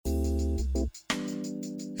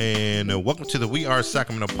And welcome to the We Are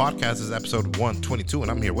Sacramento podcast. This is episode 122, and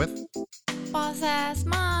I'm here with Boss Ass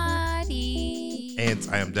Marty. And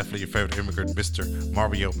I am definitely your favorite immigrant, Mr.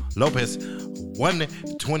 Mario Lopez.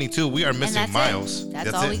 122. We are missing Miles.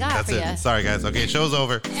 That's all we got for you. Sorry, guys. Okay, show's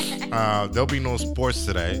over. There'll be no sports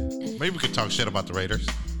today. Maybe we could talk shit about the Raiders.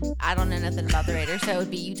 I don't know nothing about the Raiders, so it would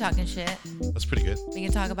be you talking shit. That's pretty good. We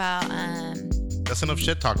can talk about That's enough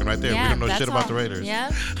shit talking right there. Yeah, we don't know shit about the Raiders.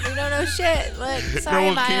 Yeah, we don't know shit. Look, sorry, no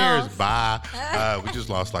one Miles. cares. Bye. We just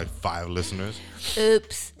lost like 5 listeners.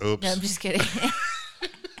 Oops. No, I'm just kidding.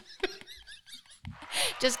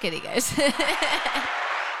 Just kidding, guys.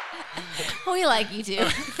 We like you too.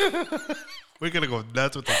 We're going to go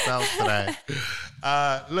nuts with the South today.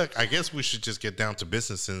 Look, I guess we should just get down to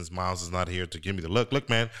business since Miles is not here to give me the look. Look,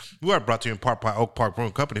 man, we are brought to you in part by Oak Park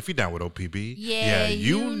Brewing Company. If you're down with OPB, yeah,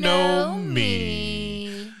 you know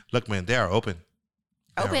me. Look, man, they are open.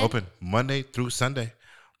 They Open. are open Monday through Sunday.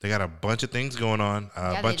 They got a bunch of things going on.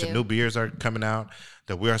 A bunch of new beers are coming out.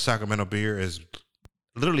 The We Are Sacramento beer is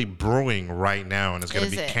literally brewing right now, and it's going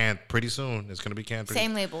to be canned pretty soon. It's going to be canned pretty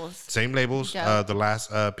Same labels. Same labels. Dope. The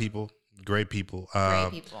last people. Great people.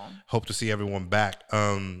 Hope to see everyone back.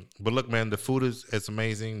 But look, man, the food is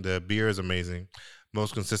amazing. The beer is amazing.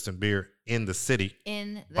 Most consistent beer in the city.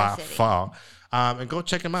 By far. And go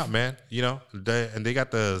check them out, man. You know, they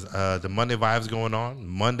got the Monday vibes going on.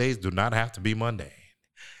 Mondays do not have to be Monday.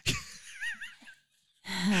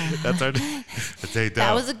 That's our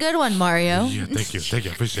That was a good one, Mario. Yeah, thank you. I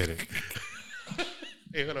appreciate it.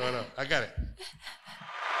 Hey, hold on. I got it.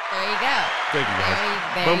 There you go. Thank you,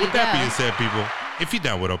 guys. But with that being said, people, if you're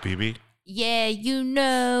down with OPB, yeah, you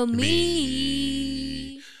know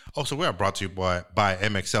me. Also, we are brought to you by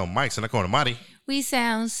MXL Mics and Akona Mari. We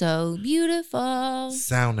sound so beautiful.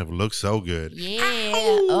 Sound never looks so good. Yeah.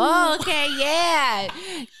 Oh, okay, yeah.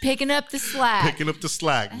 Picking up the slack.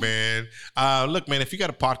 Man. Look, man, if you got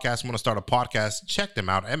a podcast, want to start a podcast, check them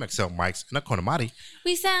out. MXL Mics and Akona Mari.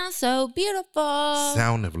 We sound so beautiful.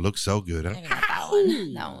 Sound never looks so good. Huh? Maybe not that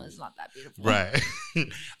one. That one was not that beautiful. Right.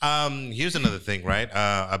 Here's another thing, right?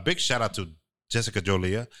 A big shout out to Jessica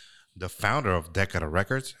Jolia, the founder of Decada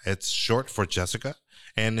Records. It's short for Jessica.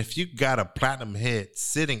 And if you got a platinum hit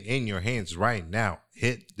sitting in your hands right now,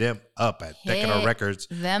 hit them up at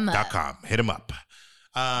decadarecords.com. Hit them up.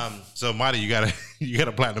 So Marty, you got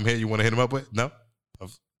a platinum hit you want to hit them up with? No?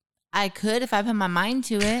 I could if I put my mind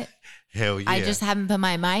to it. Hell yeah. I just haven't put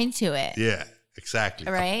my mind to it. Yeah,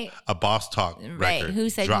 exactly. Right? A Boss Talk record. Right. Who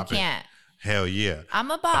said you can't? Hell yeah.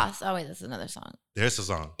 I'm a boss. Oh, wait, that's another song. There's a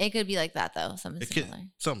song. It could be like that, though. Something similar.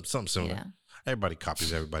 Something similar. Yeah. Everybody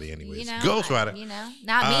copies everybody anyways. You know, Ghost Rider. You know,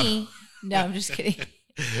 not me. No, I'm just kidding.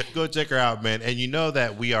 Go check her out, man. And you know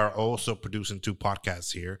that we are also producing 2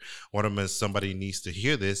 podcasts here. One of them is Somebody Needs to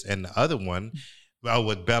Hear This, and the other one,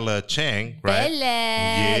 with Bella Chang, right?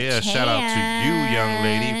 Chang. Shout out to you, young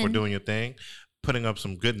lady, for doing your thing. Putting up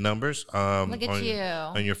some good numbers. Look at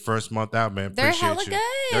on your first month out, man. They're Appreciate hella you. good.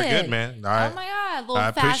 They're good, man. Oh my God. I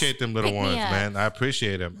appreciate them little ones, man. I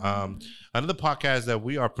appreciate them. Another podcast that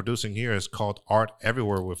we are producing here is called Art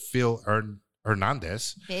Everywhere with Phil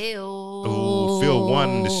Hernandez. Phil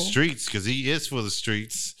won the streets because he is for the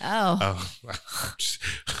streets. Like,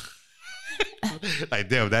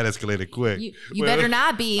 damn, that escalated quick. You better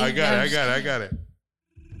not be. I got it.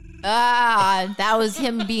 That was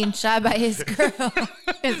him being shy by his girl,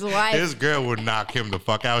 his wife. His girl would knock him the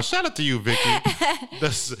fuck out. Shout out to you, Vicky.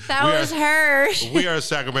 That was her. We are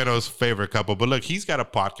Sacramento's favorite couple. But look, he's got a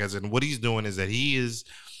podcast, and what he's doing is that he is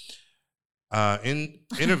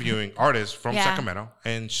interviewing artists from Sacramento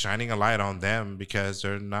and shining a light on them because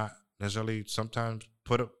they're not necessarily sometimes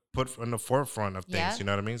put in the forefront of things. You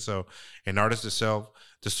know what I mean? So an artist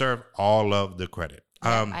deserve all of the credit.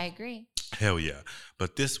 I agree. Hell yeah.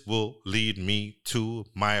 But this will lead me to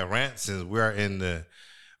my rant since we are in the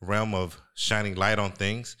realm of shining light on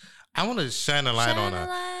things. I want to shine a light on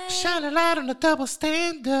a double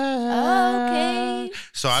standard. Okay.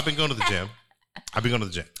 So I've been going to the gym.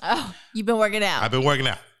 Oh, you've been working out. I've been working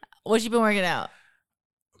out. What you been working out?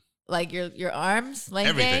 Like your arms,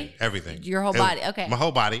 length day? Everything. Your whole body. Okay. My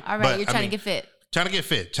whole body. All right. You're trying to get fit. Trying to get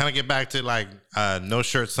fit. Trying to get back to like no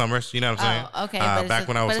shirt summers. You know what I'm saying? Oh, okay. Back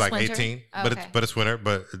when I was like winter? 18. Okay. But it's winter.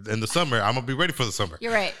 But in the summer, I'm going to be ready for the summer.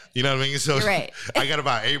 You're right. You know what I mean? So you're right. I got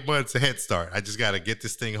about 8 months of head start. I just got to get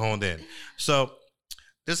this thing honed in. So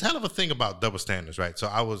there's a hell of a thing about double standards, right? So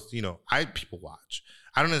I people watch.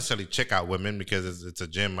 I don't necessarily check out women because it's a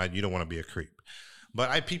gym. You don't want to be a creep. But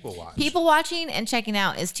I people watch. People watching and checking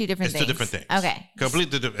out is two different things. It's 2 different things. Okay.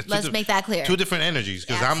 Completely different. Let's make that clear. 2 different energies.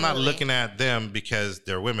 Because I'm not Absolutely. looking at them because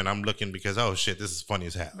they're women. I'm looking because, oh shit, this is funny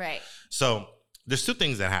as hell. Right. So there's two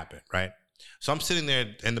things that happen, right? So I'm sitting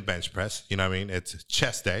there in the bench press, you know what I mean? It's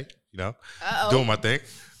chest day, you know, doing my thing,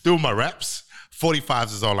 doing my reps.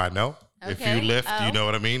 45s is all I know. Okay. If you lift, you know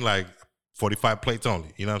what I mean? Like 45 plates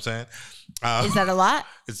only, you know what I'm saying? Is that a lot?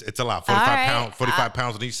 It's a lot. 45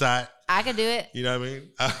 pounds on each side. I can do it. You know what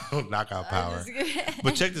I mean? Knockout power.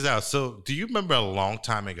 But check this out. So do you remember a long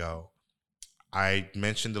time ago, I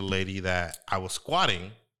mentioned the lady that I was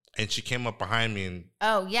squatting and she came up behind me and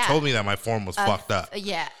told me that my form was fucked up.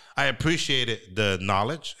 Yeah. I appreciated the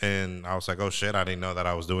knowledge and I was like, oh shit, I didn't know that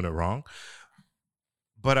I was doing it wrong.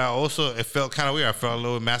 But I also, it felt kind of weird. I felt a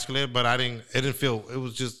little emasculated, but it didn't feel, it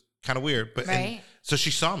was just kind of weird. But so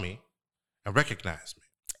she saw me and recognized me.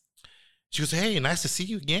 She goes, hey, nice to see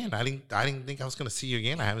you again. I didn't think I was going to see you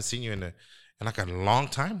again. I haven't seen you in like a long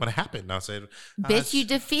time. What happened? And I said, bitch, you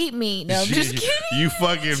defeat me. No, I'm just kidding. You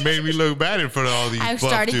fucking made me look bad in front of all these I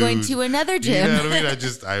started going to another gym. You know what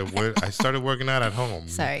I mean? I started working out at home.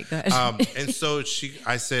 Sorry, go ahead. And so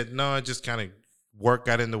I said, no, I just kind of work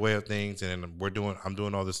got in the way of things. And then I'm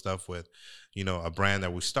doing all this stuff with, you know, a brand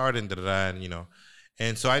that we started and, you know,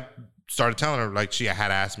 and so I started telling her, like, she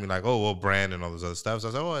had asked me, like, oh, what brand and all this other stuff. So I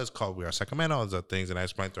was like, oh, it's called We Are Sacramento, all those other things. And I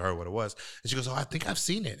explained to her what it was. And she goes, oh, I think I've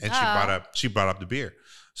seen it. And she brought up the beer.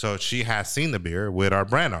 So she has seen the beer with our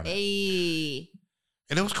brand on it. Hey.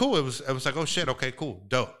 And it was cool. It was like, oh, shit, okay, cool,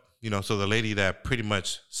 dope. You know, so the lady that pretty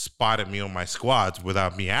much spotted me on my squads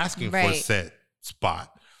without me asking for said spot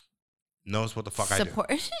knows what the fuck I do.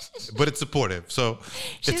 But it's supportive. So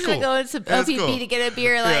she's it's cool. Going to OPP to get a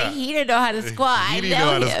beer. Like, he didn't know how to squat. He didn't know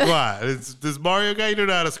how to squat. It's this Mario guy, he didn't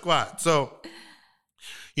know how to squat. So,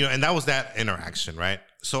 you know, and that was that interaction, right?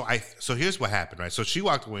 So here's what happened, right? So she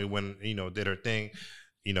walked away when, you know, did her thing,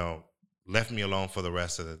 you know, left me alone for the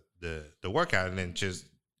rest of the workout. And then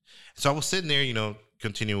so I was sitting there, you know,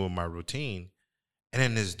 continuing with my routine. And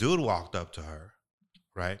then this dude walked up to her,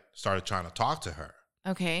 right? Started trying to talk to her.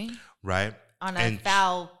 Okay. Right? On a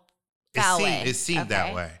foul way. It seemed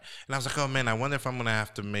that way. And I was like, oh, man, I wonder if I'm going to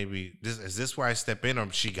have to maybe, is this where I step in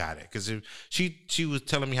or she got it? Because she was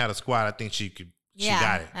telling me how to squat, I think she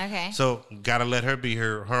got it. Okay. So got to let her be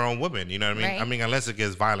her own woman. You know what I mean? Right. I mean, unless it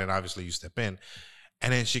gets violent, obviously you step in.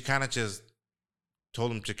 And then she kind of just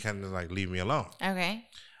told him to kind of like leave me alone. Okay.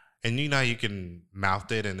 And you know how you can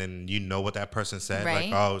mouth it and then you know what that person said? Right.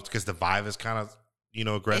 Like, oh, it's because the vibe is kind of, you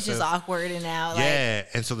know, aggressive. It's just awkward and now. Yeah.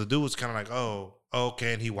 And so the dude was kind of like, oh,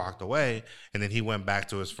 okay. And he walked away. And then he went back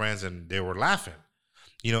to his friends and they were laughing.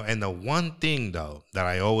 You know, and the one thing, though, that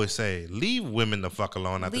I always say, leave women the fuck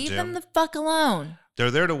alone at the gym. Leave them the fuck alone.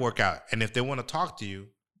 They're there to work out. And if they want to talk to you,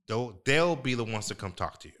 they'll be the ones to come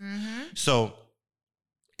talk to you. Mm-hmm. So,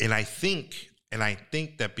 and I think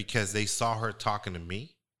that because they saw her talking to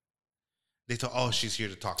me, they thought, oh, she's here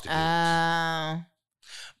to talk to dudes.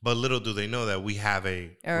 But little do they know that we have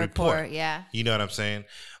a report. Yeah. You know what I'm saying?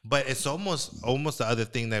 But it's almost the other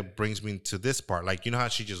thing that brings me to this part. Like, you know how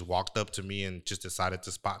she just walked up to me and just decided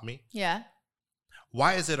to spot me? Yeah.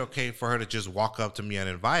 Why is it okay for her to just walk up to me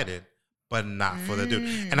uninvited, but not for the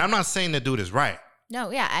dude? And I'm not saying the dude is right. No,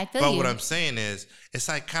 yeah, I feel you. But what I'm saying is, it's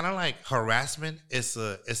like kind of like harassment. It's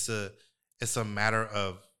a matter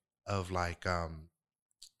of like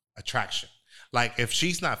attraction. Like if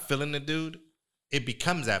she's not feeling the dude, it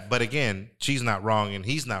becomes that. But again, she's not wrong and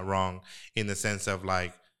he's not wrong in the sense of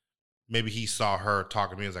like, maybe he saw her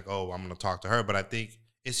talking to me and was like, oh, I'm going to talk to her. But I think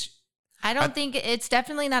I don't think it's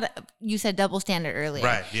definitely not, you said double standard earlier.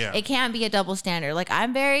 Right, yeah. It can't be a double standard. Like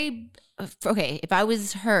if I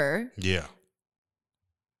was her. Yeah.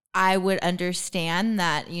 I would understand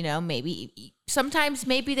that, you know, sometimes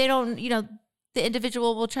maybe they don't, you know, the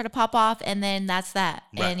individual will try to pop off and then that's that.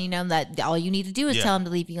 Right. And you know that all you need to do is tell them to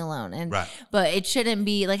leave you alone. And but it shouldn't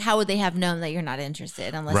be like, how would they have known that you're not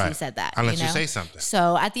interested unless you said that? Unless you say something.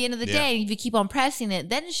 So at the end of the day, if you keep on pressing it,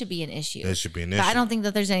 then it should be an issue. It should be an issue. But I don't think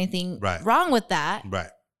that there's anything wrong with that.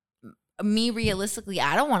 Right. Me, realistically,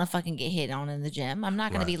 I don't want to fucking get hit on in the gym. I'm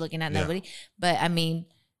not going to be looking at nobody. But I mean,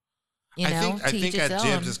 you know, I think at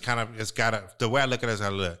gyms it's gotta, the way I look at it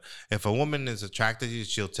is, if a woman is attracted to you,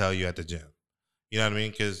 she'll tell you at the gym. You know what I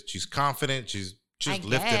mean? Because she's confident, she's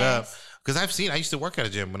lifted up. Because I used to work at a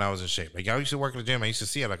gym when I was in shape. Like I used to work at a gym, I used to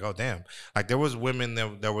see it like, oh damn. Like there was women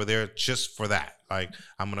that were there just for that. Like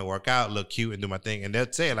I'm gonna work out, look cute, and do my thing. And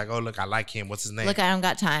they'd say like, oh look, I like him. What's his name? Look, I don't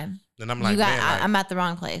got time. And I'm like, man, I'm at the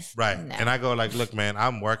wrong place. Right. No. And I go like, look, man,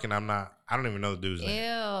 I'm working. I don't even know the dude's name.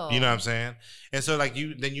 You know what I'm saying? And so like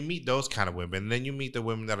then you meet those kind of women. And then you meet the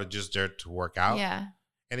women that are just there to work out. Yeah.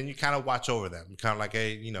 And then you kind of watch over them. You kind of like,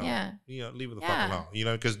 hey, leave her the fuck alone.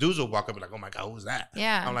 Because dudes will walk up and be like, oh my God, who's that?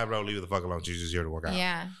 Yeah. I'm like, bro, leave her the fuck alone. She's just here to work out.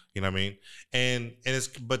 Yeah. You know what I mean? And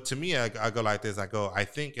but to me, I go like this. I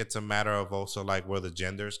think it's a matter of also like where the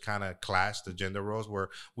genders kind of clash, the gender roles, where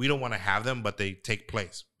we don't want to have them, but they take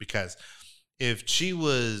place. Because let's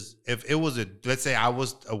say I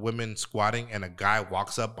was a woman squatting and a guy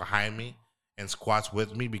walks up behind me and squats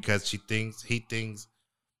with me because he thinks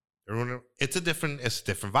it's a different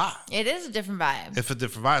vibe. It is a different vibe. It's a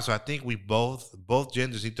different vibe. So I think we both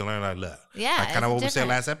genders need to learn like love. Yeah. Like kind of what we said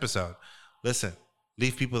last episode. Listen,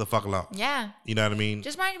 leave people the fuck alone. Yeah. You know what I mean?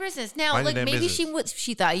 Just mind your business. Now, like maybe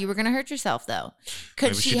she thought you were gonna hurt yourself though.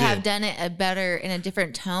 Could she have done it in a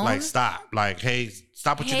different tone? Like stop. Like, hey,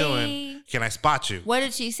 stop what you're doing. Can I spot you? What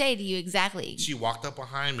did she say to you exactly? She walked up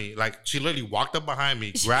behind me. Like she literally walked up behind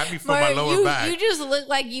me, grabbed me from my lower back. You just looked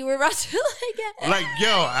like you were about to like yo,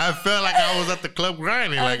 I felt like I was at the club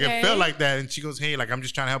grinding. Like it felt like that. And she goes, hey, like I'm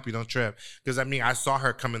just trying to help you, don't trip. Because I saw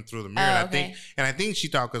her coming through the mirror. And I think she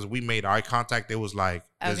thought because we made eye contact, it was like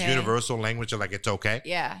this universal language of like it's okay.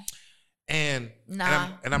 Yeah. And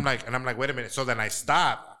I'm like, wait a minute. So then I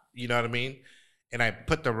stopped, you know what I mean? And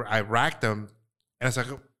I racked them, and it's like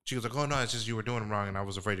she was like, oh no, it's just you were doing them wrong, and I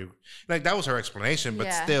was afraid to like that was her explanation,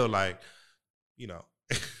 but still like,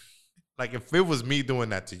 like if it was me doing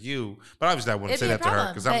that to you, but obviously I wouldn't say that to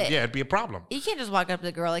her because it'd be a problem. You can't just walk up to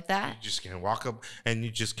the girl like that. You just can't walk up, and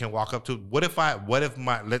you just can't walk up to. What if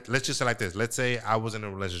let's just say like this. Let's say I was in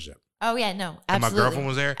a relationship. Oh yeah, no, absolutely. And my girlfriend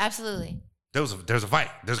was there. Absolutely. There's a fight.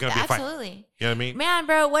 There's gonna be a fight. Absolutely. You know what I mean? Man,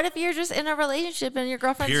 bro, what if you're just in a relationship and your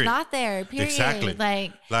girlfriend's not there? Period. Exactly.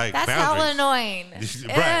 Like that's boundaries. hella annoying.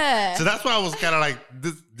 Right. So that's why I was kind of like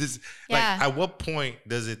this. Like, at what point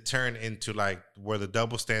does it turn into like where the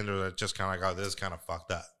double standards are just kind of like, oh, this is kind of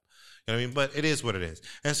fucked up. You know what I mean? But it is what it is.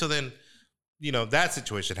 And so then, that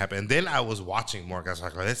situation happened. And then I was watching more. I was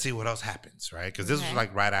like, let's see what else happens, right? Because this was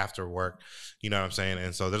like right after work. You know what I'm saying?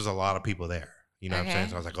 And so there's a lot of people there. You know what I'm saying?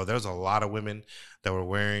 So I was like, there's a lot of women that were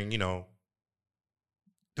wearing, there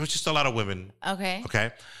was just a lot of women. Okay. Okay.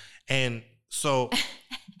 And so.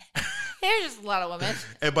 There's just a lot of women.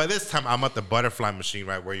 And by this time, I'm at the butterfly machine,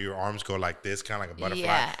 right? Where your arms go like this, kind of like a butterfly.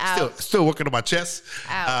 Yeah, Still working on my chest.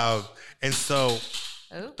 Ouch. And so,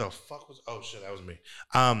 what the fuck was, oh shit, that was me.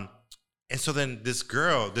 And so then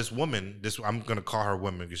this woman, I'm going to call her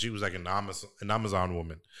woman because she was like an Amazon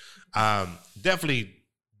woman. Definitely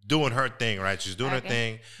doing her thing, right? She's doing her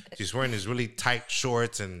thing. She's wearing these really tight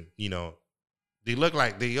shorts, and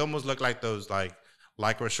they almost look like those like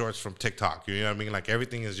lycra shorts from TikTok. You know what I mean? Like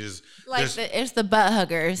everything is just like it's the butt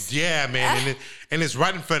huggers. Yeah, man, and it's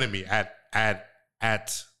right in front of me at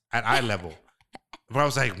eye level. But I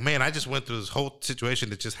was like, man, I just went through this whole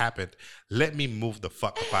situation that just happened. Let me move the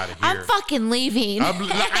fuck up out of here. I'm fucking leaving.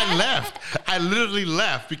 I left. I literally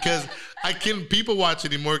left because I couldn't people watch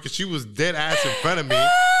anymore because she was dead ass in front of me.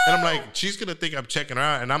 And I'm like, she's going to think I'm checking her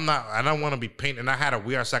out. And I'm not, I don't want to be painted. And I had a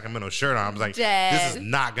We Are Sacramento shirt on. I was like, this is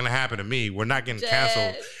not going to happen to me. We're not getting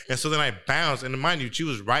canceled. And so then I bounced. And mind you, she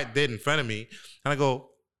was right dead in front of me. And I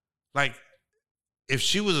go, like, if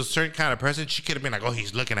she was a certain kind of person, she could have been like, oh,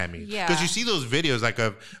 he's looking at me. Yeah. Because you see those videos like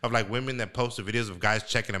of like women that post the videos of guys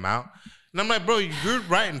checking them out. And I'm like, bro, you're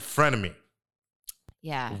right in front of me.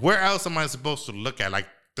 Yeah. Where else am I supposed to look at? Like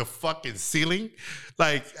the fucking ceiling?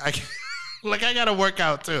 Like I got to work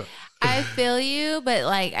out too. I feel you, but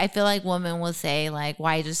like I feel like women will say like,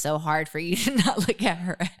 why is it so hard for you to not look at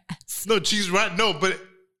her ass? No, she's right. No, but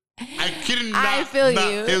I couldn't not. I feel you.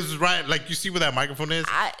 It was right. Like you see where that microphone is?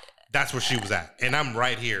 That's where she was at. And I'm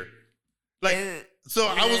right here. Like, so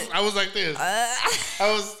I was like this. I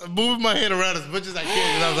was moving my head around as much as I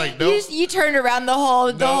can. And I was like, nope. You turned around the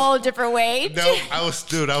whole different way. No, I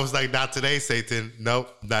was like, not today, Satan.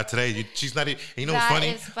 Nope, not today. She's not even. You know what's funny?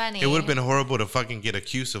 Is funny. It would have been horrible to fucking get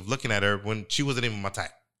accused of looking at her when she wasn't even my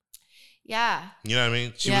type. Yeah. You know what I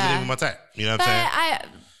mean? She wasn't even my type. You know what I'm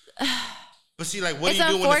saying? But see, like, what do you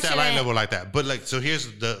do when it's at eye level like that? But like, so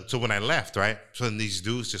so when I left, right? So then these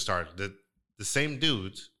dudes just started, the same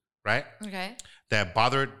dudes, right? Okay. That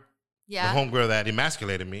bothered the homegirl that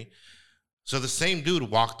emasculated me. So the same dude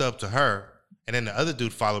walked up to her, and then the other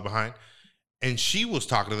dude followed behind, and she was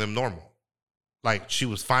talking to them normal. Like, she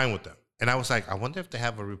was fine with them. And I was like, I wonder if they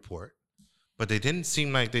have a report. But they didn't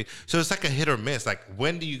seem like they. So it's like a hit or miss. Like,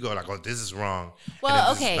 when do you go like, oh, this is wrong?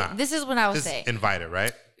 Well, okay, this is what I was saying. Invited,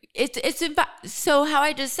 right? So how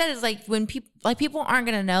I just said is like when people aren't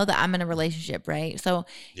gonna know that I'm in a relationship, right? So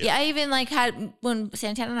I even like had when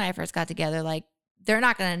Santana and I first got together, like they're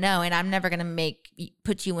not going to know. And I'm never going to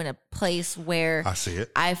put you in a place where I see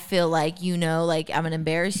it. I feel like, like I'm going to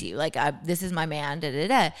embarrass you. Like this is my man, da, da,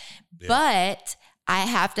 da. Yeah. But I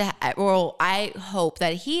have to, I hope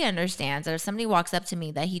that he understands that if somebody walks up to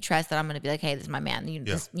me that he trusts, that I'm going to be like, hey, this is my man.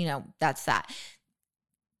 That's that.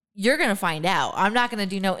 You're going to find out. I'm not going to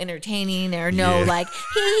do no entertaining or no like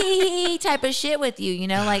hee type of shit with you.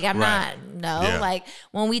 Like I'm not, like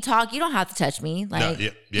when we talk, you don't have to touch me. Like, I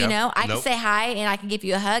can say hi and I can give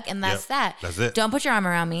you a hug and that's that. That's it. Don't put your arm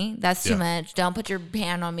around me. That's too much. Don't put your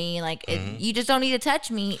hand on me. Like you just don't need to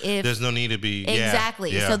touch me if there's no need to be.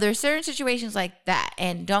 Exactly. So there's certain situations like that.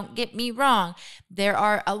 And don't get me wrong. There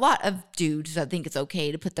are a lot of dudes that think it's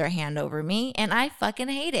okay to put their hand over me and I fucking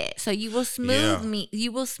hate it. So you will smoothly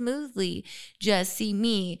just see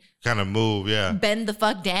me kind of move, bend the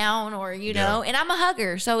fuck down or, know, and I'm a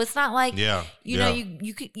hugger. So it's not like, know,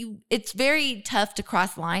 it's very tough to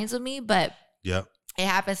cross lines with me, but it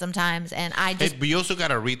happens sometimes. And but you also got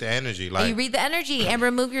to read the energy. Like you read the energy and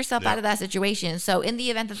remove yourself out of that situation. So in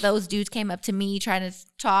the event that those dudes came up to me trying to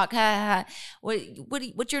talk,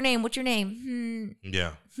 what's your name? What's your name?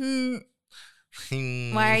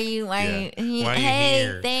 Why are you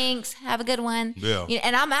hey, thanks. Have a good one. Yeah.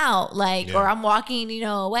 And I'm out or I'm walking,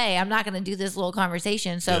 away. I'm not going to do this little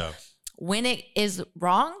conversation. So when it is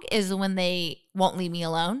wrong is when they won't leave me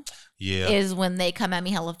alone. Yeah. Is when they come at me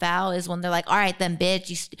hella foul. Is when they're like, all right, then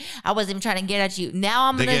bitch, I wasn't even trying to get at you. Now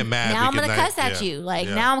I'm going to cuss at you. Like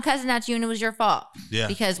now I'm cussing at you and it was your fault. Yeah.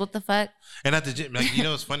 Because what the fuck? And at the gym, like,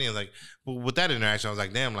 it's funny. Like with that interaction, I was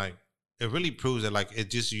like, damn, like, it really proves that, like, it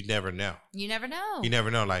just, you never know. You never know. You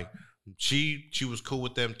never know. Like, she was cool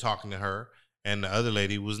with them talking to her, and the other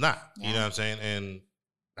lady was not. Yeah. You know what I'm saying? And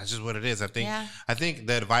that's just what it is. I think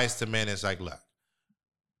the advice to men is like, look,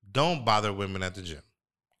 don't bother women at the gym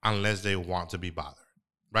unless they want to be bothered.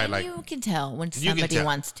 Right? And like you can tell when somebody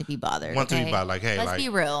wants to be bothered. To be bothered. Like, hey, let's be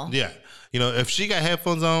real. Yeah. If she got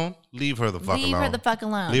headphones on, leave her the fuck alone. Leave her the fuck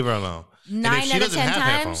alone. Leave her alone. 9 out of 10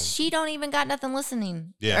 times, she don't even got nothing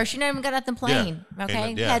listening. Yeah. Or she don't even got nothing playing. Yeah.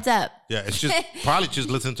 Okay? Heads up. Yeah, it's just probably just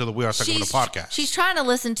listening to the We Are Sacramento podcast. She's trying to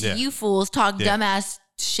listen to you fools talk dumbass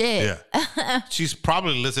shit. Yeah. She's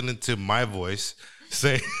probably listening to my voice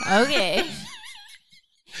say. Okay.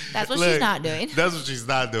 That's what she's not doing. That's what she's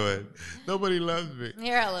not doing. Nobody loves me.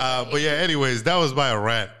 You're a little but yeah, anyways, that was my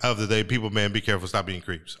rant of the day. People, man, be careful. Stop being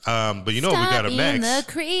creeps. But what we got up next? Stop being the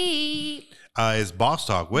creep. Is Boss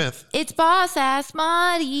Talk with... It's Boss Ass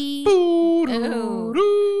Marty. Don't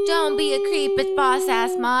be a creep. It's Boss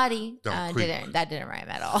Ass Marty. That didn't rhyme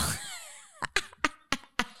at all.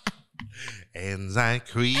 And I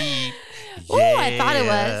creep. Yeah. Ooh, I thought it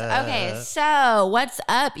was. Okay, so what's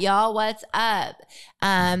up, y'all? What's up?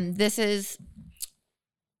 This is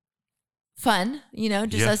fun,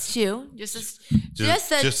 just us two. Just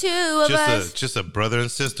the two of us. Just a brother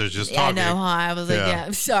and sister just talking. I know, huh? I was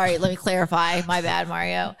like, sorry, let me clarify. My bad,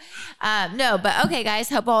 Mario. No, but okay, guys,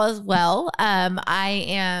 hope all is well. I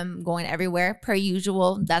am going everywhere per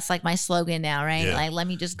usual. That's like my slogan now, right? Yeah. Like, let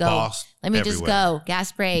me just go. Boss let me everywhere. Just go.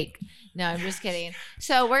 Gas brake. No, I'm just kidding.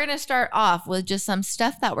 So we're going to start off with just some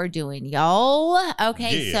stuff that we're doing, y'all.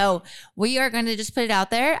 Okay, so we are going to just put it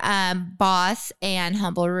out there. Boss and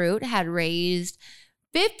Humble Root had raised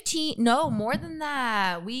more than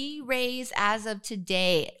that. We raised, as of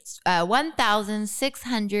today,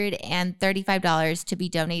 $1,635 to be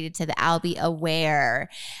donated to the I'll Be Aware.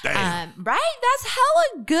 Right? That's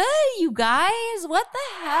hella good, you guys. What the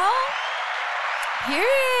hell?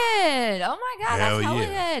 Period. Oh my God, that's hella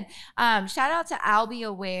good. Shout out to I'll Be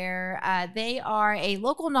Aware. They are a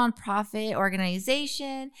local nonprofit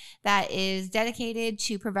organization that is dedicated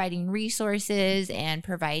to providing resources and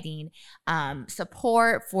providing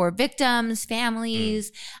support for victims,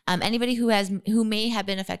 families, anybody who may have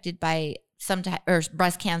been affected by some type or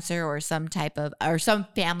breast cancer or some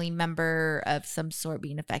family member of some sort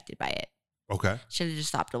being affected by it. Okay. Should have just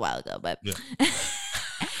stopped a while ago, but. Yeah.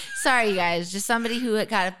 Sorry, you guys. Just somebody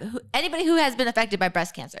anybody who has been affected by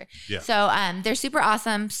breast cancer. Yeah. So they're super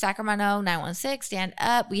awesome. Sacramento 916, stand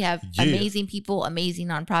up. We have amazing people, amazing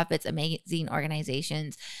nonprofits, amazing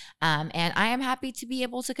organizations. And I am happy to be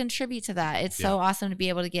able to contribute to that. It's so awesome to be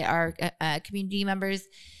able to get our community members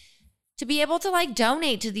to be able to like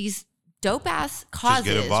donate to these dope ass causes,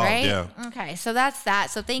 just get involved, right? Yeah. Okay, so that's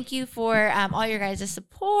that. So thank you for all your guys'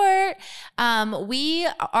 support. We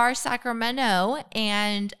are Sacramento,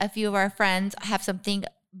 and a few of our friends have something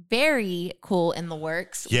very cool in the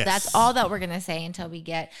works. Yes. That's all that we're gonna say until we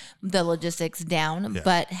get the logistics down. Yeah.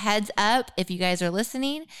 But heads up, if you guys are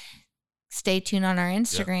listening, stay tuned on our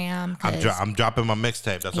Instagram. I'm dropping my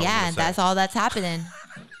mixtape. That's all I'm gonna say. That's all that's happening.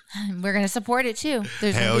 we're going to support it too.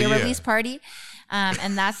 There's going to be a release party.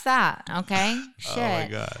 And that's that. Okay. Shit. Oh my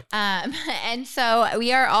God. And so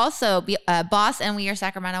we are also, Boss and We Are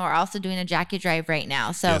Sacramento are also doing a jacket drive right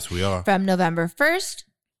now. So yes, we are. From November 1st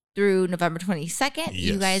through November 22nd,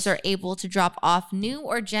 you guys are able to drop off new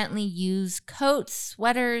or gently used coats,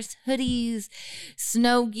 sweaters, hoodies,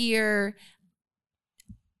 snow gear,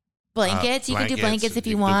 blankets. You can do blankets if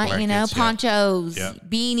you want, ponchos,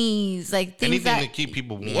 beanies, like things anything to keep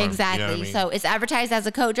people warm. Exactly. You know what I mean? So it's advertised as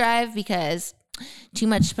a coat drive because too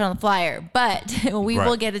much to put on the flyer, but we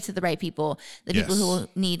will get it to the right people, the people who will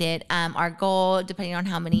need it. Our goal, depending on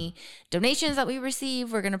how many donations that we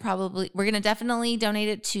receive, we're going to definitely donate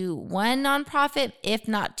it to one nonprofit, if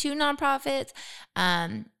not two nonprofits.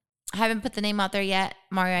 I haven't put the name out there yet.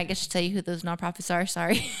 Mario, I guess I should tell you who those nonprofits are.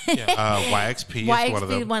 Sorry. YXP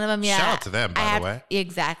is one of them. Yeah. Shout out to them, by the way.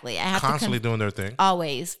 Exactly. I have constantly doing their thing.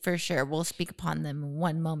 Always, for sure. We'll speak upon them in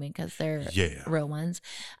one moment because they're real ones.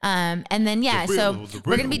 And then, so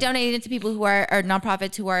we're going to be donating it to people who are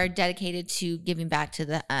nonprofits who are dedicated to giving back to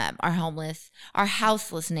the our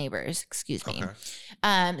houseless neighbors. Excuse me.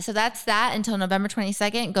 Okay. So that's that until November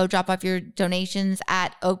 22nd. Go drop off your donations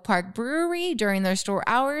at Oak Park Brewery during their store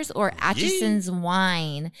hours, or Atchison's Wine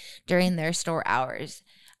during their store hours.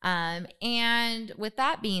 And with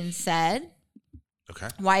that being said,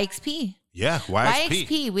 YXP. Yeah,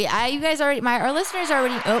 YXP. You guys already, our listeners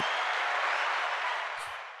already,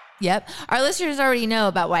 our listeners already know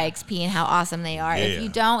about YXP and how awesome they are. If you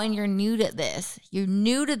don't and you're new to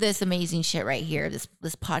this amazing shit right here, this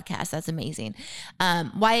podcast, that's amazing.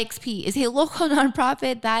 YXP is a local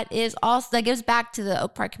nonprofit that gives back to the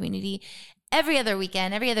Oak Park community every other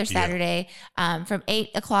weekend, every other Saturday, from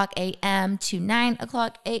 8:00 a.m. to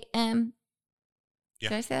 9:00 a.m.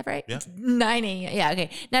 Did I say that right? Yeah. 9 a.m. Yeah, okay.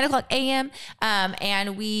 9:00 a.m.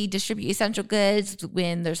 And we distribute essential goods.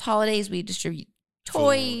 When there's holidays, we distribute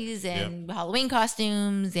toys and Halloween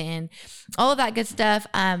costumes and all of that good stuff.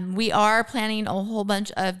 We are planning a whole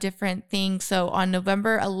bunch of different things. So on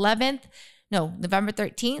November 13th,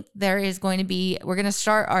 we're going to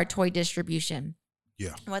start our toy distribution.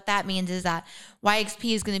 Yeah. What that means is that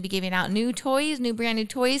YXP is going to be giving out brand new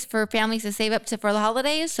toys for families to save up to for the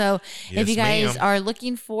holidays. So if you guys are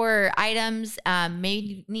looking for items,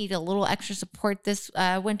 maybe need a little extra support this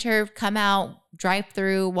winter, come out, drive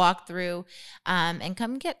through, walk through, and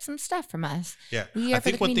come get some stuff from us. Yeah. I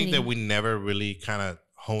think one thing that we never really kind of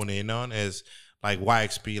hone in on is like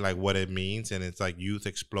YXP, like what it means. And it's like youth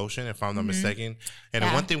explosion, if I'm not mistaken. And the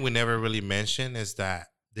one thing we never really mention is that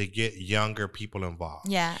they get younger people involved.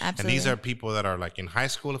 Yeah, absolutely. And these are people that are like in high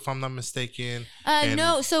school, if I'm not mistaken.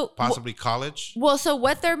 Possibly college. Well, so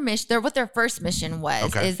what their first mission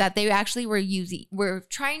was is that they actually were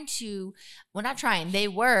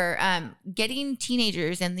getting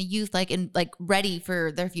teenagers and the youth ready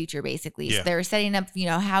for their future, basically. Yeah. So they were setting up,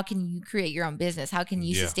 how can you create your own business? How can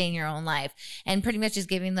you sustain your own life? And pretty much just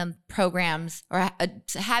giving them programs or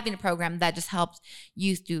having a program that just helped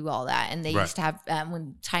youth do all that. And they used to have,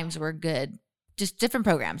 when times were good, just different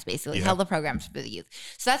programs, basically, hella programs for the youth.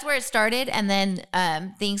 So that's where it started. And then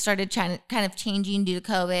things started kind of changing due to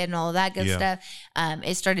COVID and all of that good stuff.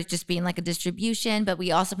 It started just being like a distribution, but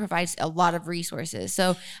we also provide a lot of resources.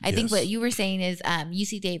 So I think what you were saying is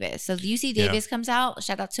UC Davis. So the UC Davis comes out.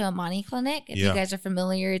 Shout out to Amani Clinic. If you guys are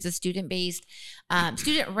familiar, it's a student-based,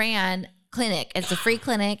 student-ran clinic. It's a free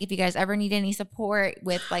clinic. If you guys ever need any support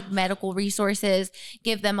with like medical resources,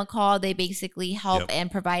 give them a call. They basically help and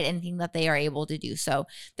provide anything that they are able to do. So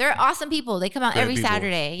they're awesome people. They come out every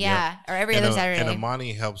Saturday. Or every other Saturday. And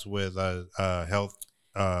Amani helps with health,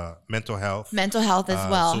 mental health as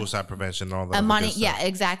well, suicide prevention, all that. Amani,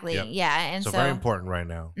 exactly. And so very important right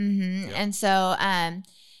now. And so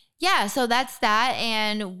so that's that,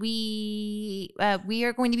 and we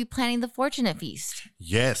are going to be planning the Fortunate Feast.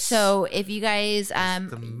 Yes. So if you guys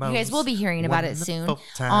will be hearing about it soon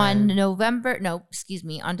on December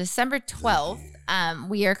 12th.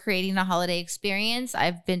 We are creating a holiday experience.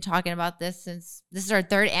 I've been talking about this since this is our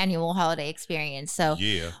third annual holiday experience. So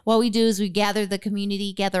what we do is we gather the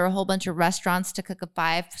community, gather a whole bunch of restaurants to cook a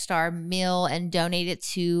 5-star meal and donate it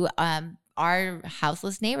to our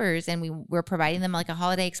houseless neighbors, and we're providing them like a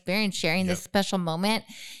holiday experience, sharing this special moment,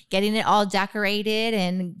 getting it all decorated,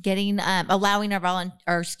 and getting allowing our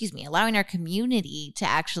community to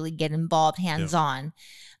actually get involved hands-on.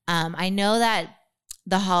 I know that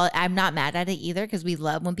I'm not mad at it either, because we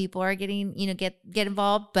love when people are getting get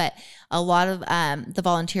involved, but a lot of the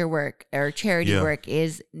volunteer work or charity work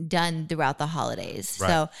is done throughout the holidays.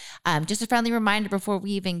 So just a friendly reminder before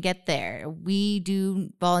we even get there, we do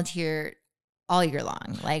volunteer all year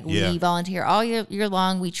long. Like we volunteer all year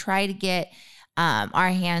long. We try to get our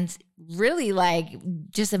hands really like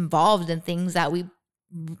just involved in things that we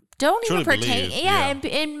don't Truly even pertain. believe, And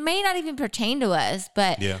it may not even pertain to us.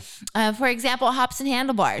 But for example, Hops and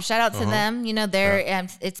Handlebars. Shout out to them. You know, they're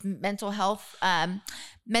it's mental health.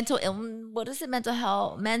 Mental illness. What is it? Mental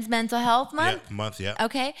health. Men's mental health month. Yeah.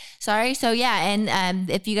 Okay. Sorry. So yeah, and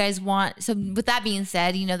if you guys want, so with that being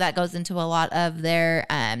said, you know that goes into a lot of their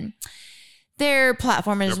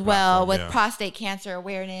platform as well with prostate cancer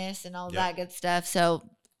awareness and all that good stuff. So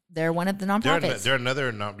they're one of the nonprofits. They're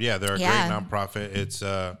another they're a great nonprofit. It's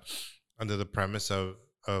under the premise of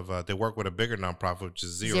they work with a bigger nonprofit, which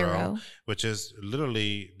is Zero, which is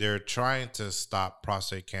literally they're trying to stop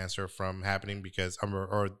prostate cancer from happening because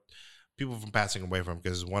or people from passing away from,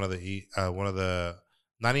 because it's one of the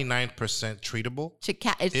 99% treatable.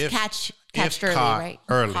 Catch early, right?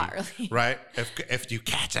 Early, right? If you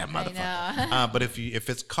catch that motherfucker, but if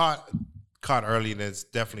it's caught early, then it's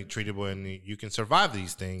definitely treatable, and you can survive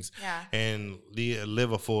these things and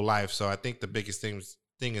live a full life. So I think the biggest thing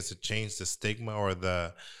is to change the stigma or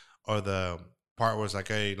the part where it's like,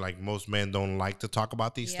 hey, like most men don't like to talk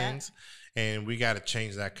about these things, and we got to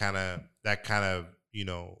change that kind of you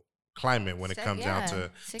know climate when it comes down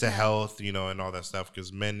to health, you know, and all that stuff,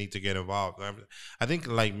 because men need to get involved. I think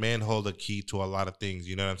like men hold the key to a lot of things,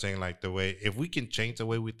 you know what I'm saying? Like the way, if we can change the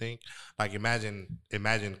way we think, like imagine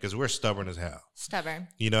because we're stubborn as hell.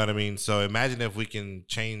 You know what I mean? So imagine if we can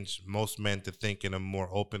change most men to think in a more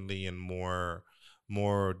openly and more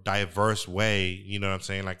diverse way, you know what I'm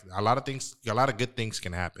saying? Like a lot of good things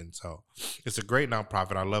can happen. So it's a great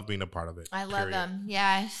nonprofit. I love being a part of it. I love them.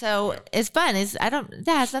 Yeah. So it's fun. That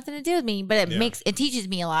has nothing to do with me, but it teaches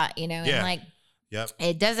me a lot, you know, and like,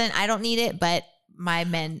 it doesn't, I don't need it, but my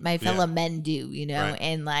fellow men do, you know,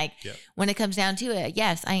 and like when it comes down to it,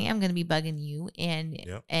 yes, I am going to be bugging you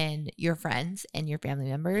and your friends and your family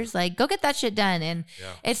members. Like, go get that shit done. And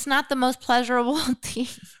it's not the most pleasurable thing.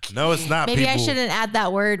 No, it's not. Maybe I shouldn't add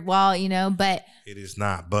that word you know, but it is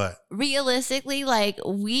not. But realistically, like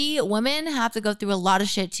we women have to go through a lot of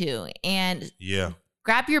shit too. And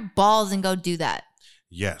grab your balls and go do that.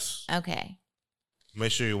 Yes. Okay.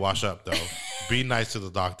 Make sure you wash up though. Be nice to the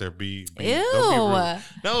doctor. Ew. Don't be rude.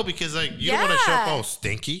 No, because like you don't want to show up all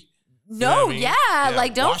stinky. No, you know what I mean?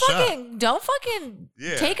 Like don't fucking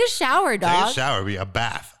take a shower, dog. Take a shower. Be a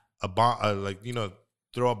bath, a bomb, like you know,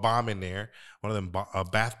 throw a bomb in there, one of them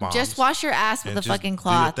bath bombs. Just wash your ass with a fucking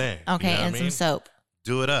cloth, okay, you know and some soap.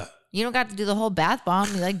 Do it up. You don't got to do the whole bath bomb.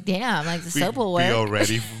 You're like, damn, like the soap will work.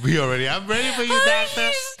 Be already. I'm ready for you,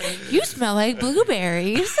 doctor. You smell like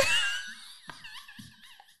blueberries.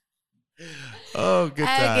 Oh, good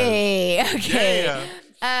time. Okay.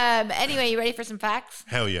 Yeah. Anyway, you ready for some facts?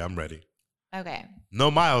 Hell yeah, I'm ready. Okay. No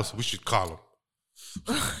Miles, we should call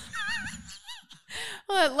him.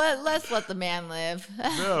 Let's let the man live.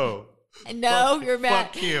 No. You're mad.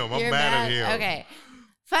 Fuck him. I'm mad at him. Okay.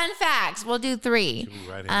 Fun facts. We'll do 3.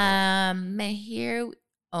 Here.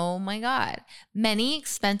 Oh my God. Many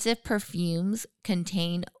expensive perfumes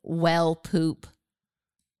contain whale poop.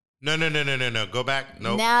 No. Go back.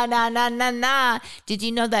 Nope. No. Did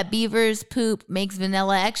you know that beaver's poop makes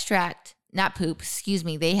vanilla extract? Not poop, excuse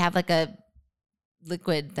me. They have like a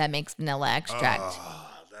liquid that makes vanilla extract.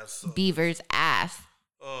 Beaver's ass.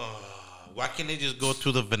 Why can't they just go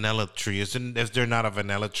to the vanilla tree? Is there not a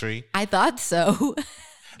vanilla tree? I thought so.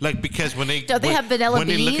 Like, because when they don't they have vanilla beans?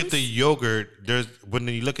 When they look at the yogurt, when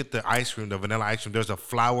you look at the ice cream, the vanilla ice cream, there's a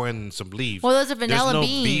flower and some leaves. Well, those are vanilla beans.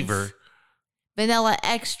 There's no beaver. Vanilla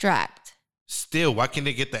extract. Still, why can't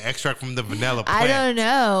they get the extract from the vanilla plant? I don't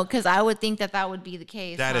know, because I would think that would be the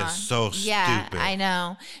case. That is so stupid. Yeah, I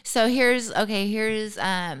know. So here's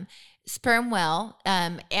sperm whale,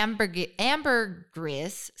 ambergris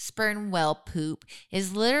sperm whale poop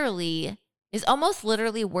is almost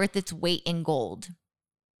literally worth its weight in gold.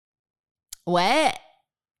 What?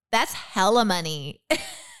 That's hella money.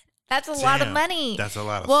 That's a lot of money. That's a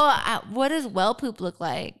lot of what does whale poop look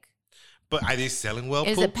like? But are they selling whale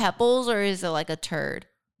poop? Is it pebbles or is it like a turd?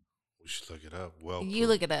 We should look it up. Whale You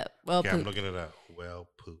look it up. Whale poop. I'm looking it up. Whale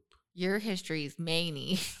poop. Your history is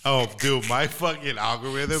many. Oh, dude, my fucking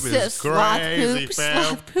algorithm is crazy, fam.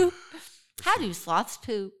 Sloth poop. How do sloths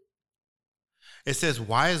poop? It says,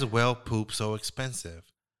 why is whale poop so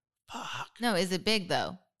expensive? Fuck. No, is it big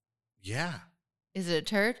though? Yeah. Is it a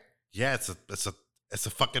turd? Yeah, it's a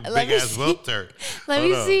fucking big ass whale turd. Let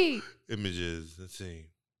me see. Images. Let's see.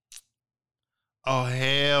 Oh,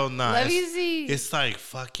 hell no. Let me see. It's like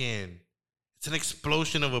fucking, it's an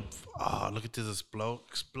explosion of look at this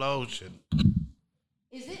explosion.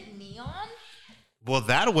 Is it neon? Well,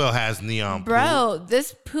 that whale has neon Bro, poop.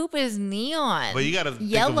 this poop is neon. But you got to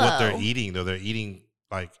think of what they're eating, though. They're eating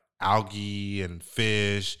like algae and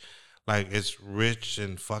fish. Like it's rich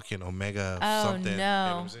in fucking omega something.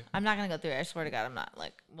 No. You know I'm not going to go through it. I swear to God, I'm not.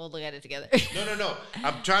 Like, we'll look at it together. No.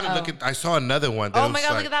 I'm trying to look at, I saw another one. Oh my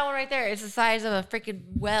God, look at that one right there. It's the size of a freaking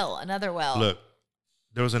well, another well. Look,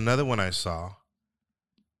 there was another one I saw.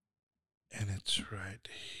 And it's right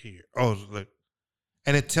here. Oh, look.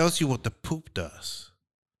 And it tells you what the poop does.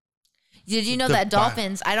 Did you know that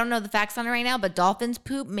dolphins, I don't know the facts on it right now, but dolphins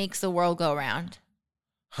poop makes the world go round.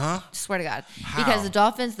 Huh? Swear to God. How? Because the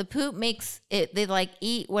dolphins, the poop makes it, they like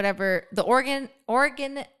eat whatever, the organisms.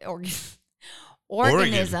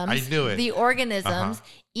 I knew it. The organisms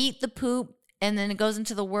eat the poop and then it goes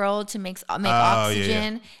into the world to make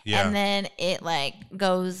oxygen. Yeah. And then it like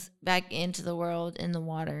goes back into the world in the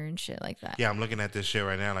water and shit like that. Yeah, I'm looking at this shit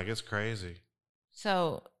right now. Like, it's crazy.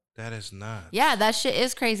 So. That is nuts. Yeah, that shit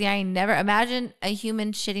is crazy. I never imagine a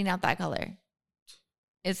human shitting out that color.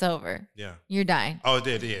 It's over. Yeah. You're dying. Oh,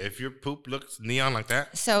 yeah. If your poop looks neon like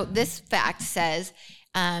that. So this fact says,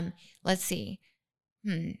 let's see.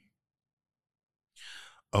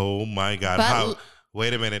 Oh my God.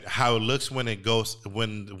 Wait a minute. How it looks when it goes,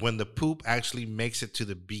 when the poop actually makes it to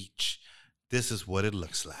the beach. This is what it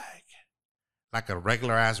looks like. Like a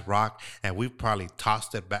regular ass rock. And we've probably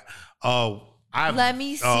tossed it back. Let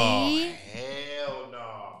me see. Oh, hell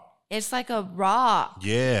no. It's like a rock.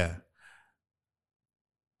 Yeah.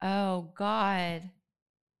 Oh, God.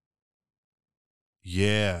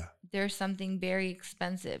 Yeah. There's something very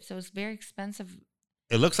expensive. So it's very expensive.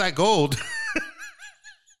 It looks like gold.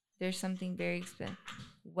 There's something very expensive.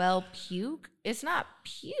 Well, puke? It's not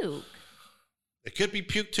puke. It could be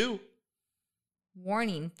puke too.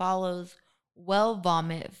 Warning follows well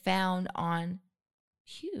vomit found on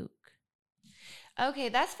puke. Okay,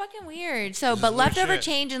 that's fucking weird. So, but leftover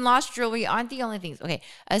change and lost jewelry aren't the only things. Okay,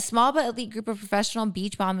 a small but elite group of professional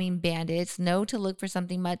beach bombing bandits know to look for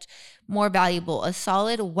something much more valuable. A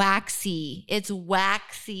solid waxy. It's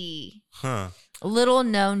waxy. Little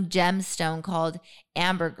known gemstone called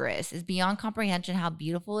ambergris is beyond comprehension how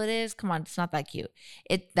beautiful it is. Come on, it's not that cute.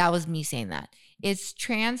 That was me saying that. There's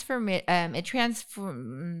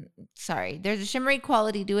a shimmery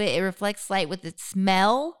quality to it. It reflects light with its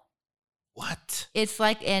smell. What? It's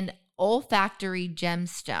like an olfactory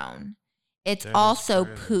gemstone. It's also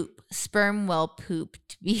poop, sperm whale poop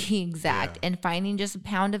to be exact. Yeah. And finding just a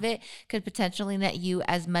pound of it could potentially net you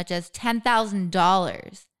as much as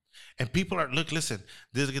 $10,000. And people are, look at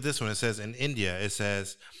this one. It says in India, it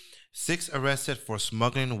says 6 arrested for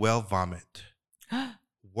smuggling whale vomit.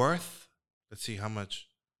 Worth, let's see how much.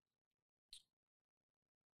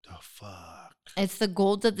 The fuck. It's the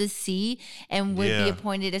gold of the sea and would be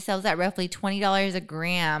appointed. It sells at roughly $20 a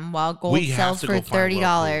gram, while gold sells for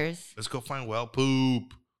 $30. Let's go find whale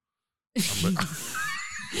poop.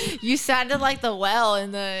 You sounded like the whale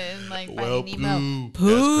in Finding Nemo. Poop.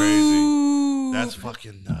 That's crazy. That's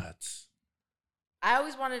fucking nuts. I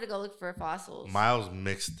always wanted to go look for fossils. Miles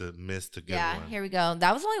missed a good one. Yeah, here we go.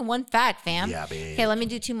 That was only one fact, fam. Yeah, babe. Okay, let me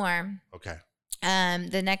do 2 more. Okay.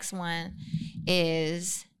 The next one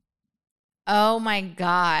is, oh my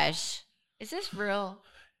gosh. Is this real?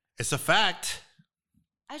 It's a fact.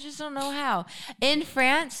 I just don't know how. In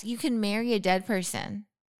France, you can marry a dead person.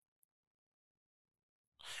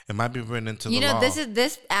 It might be written into the law.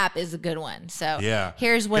 This app is a good one. So yeah,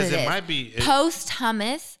 here's what it is. Might be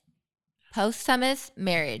posthumous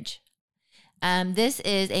marriage. This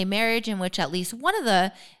is a marriage in which at least one of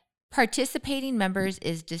the participating members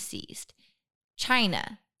is deceased.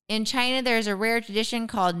 China. In China, there's a rare tradition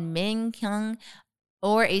called Mingkeng,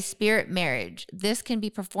 or a spirit marriage. This can be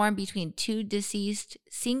performed between 2 deceased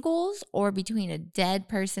singles or between a dead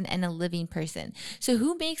person and a living person. So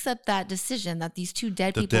who makes up that decision that these 2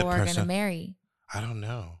 dead people are going to marry? I don't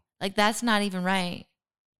know. Like, that's not even right.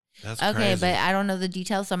 That's okay, crazy. But I don't know the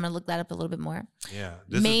details, so I'm going to look that up a little bit more. Yeah.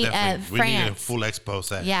 This is definitely, we need a full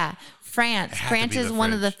expose. Yeah. France. France is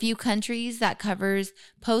one of the few countries that covers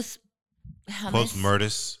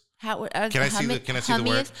post-murtis. Can I see the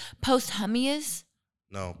word? Posthumous?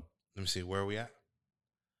 No. Let me see. Where are we at?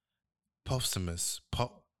 Posthumous.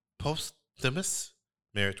 Posthumous?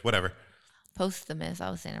 Marriage. Whatever. Posthumous. I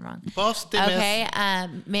was saying it wrong. Posthumous. Okay.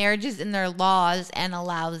 Marriage is in their laws and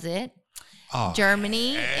allows it. Oh,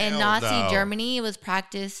 Germany. In Nazi Germany, it was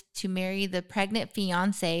practiced to marry the pregnant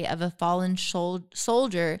fiance of a fallen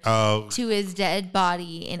soldier to his dead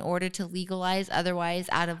body in order to legalize otherwise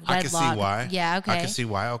out of wedlock. I can see why. Yeah, okay. I can see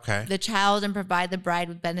why, okay. The child and provide the bride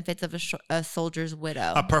with benefits of a soldier's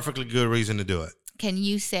widow. A perfectly good reason to do it. Can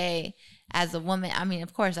you say as a woman, I mean,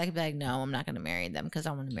 of course, I could be like, no, I'm not going to marry them because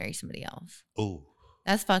I want to marry somebody else. Ooh,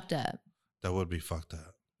 that's fucked up. That would be fucked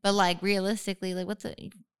up. But like realistically, like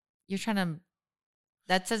you're trying to.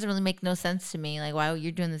 That doesn't really make no sense to me. Like, why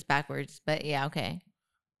you're doing this backwards? But yeah, okay.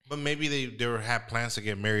 But maybe they had plans to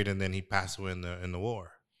get married, and then he passed away in the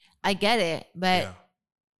war. I get it, but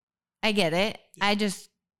I get it. Yeah.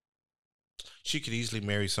 She could easily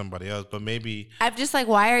marry somebody else, but maybe I'm just like,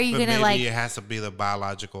 why are you gonna like? Maybe it has to be the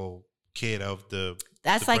biological kid of the.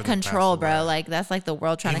 That's like control, bro. Like that's like the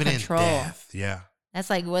world trying to control. In death, yeah. That's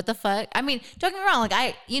like what the fuck. I mean, don't get me wrong.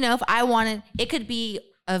 Like if I wanted, it could be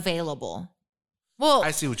available. Well,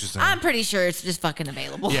 I see what you're saying. I'm pretty sure it's just fucking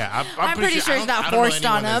available. Yeah, I'm pretty sure it's not forced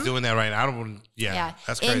on them. Doing that right now. I don't. Yeah,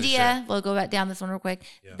 that's crazy. India. We'll go back down this one real quick.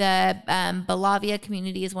 Yeah. The Balavia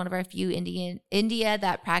community is one of our few India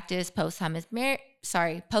that practice posthumous marriage.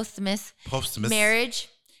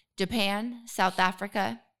 Japan, South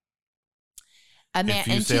Africa. In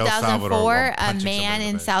 2004, a man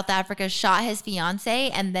in South Africa shot his fiance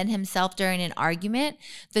and then himself during an argument.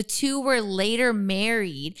 The two were later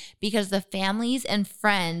married because the families and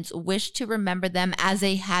friends wished to remember them as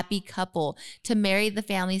a happy couple, to marry the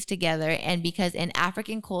families together, and because in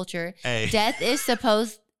African culture, death is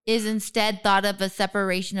instead thought of a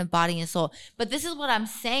separation of body and soul. But this is what I'm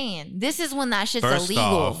saying. This is when that shit's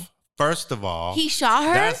illegal. First of all, he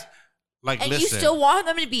shot her. Listen, you still want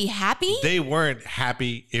them to be happy? They weren't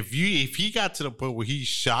happy. If he got to the point where he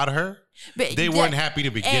shot her, they weren't happy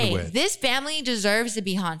to begin with. This family deserves to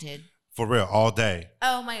be haunted. For real, all day.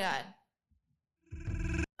 Oh my God.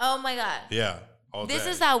 Oh my God. Yeah. This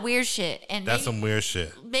is that weird shit. And that's some weird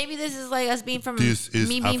shit. Maybe this is like us being from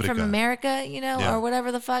from America, or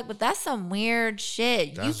whatever the fuck. But that's some weird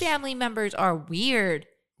shit. You family members are weird.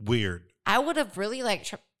 Weird. I would have really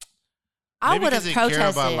I would have protested. Care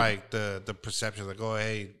about like the perception, like, oh,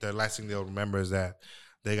 hey, the last thing they'll remember is that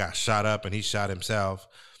they got shot up and he shot himself.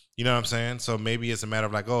 You know what I'm saying? So maybe it's a matter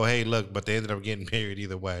of like, oh, hey, look, but they ended up getting married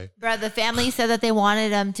either way. Bro, the family said that they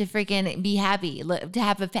wanted them to freaking be happy, to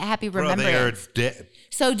have a happy remembrance. Bro, they are dead.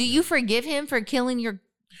 So do you forgive him for killing your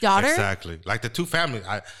daughter? Exactly. Like the two families,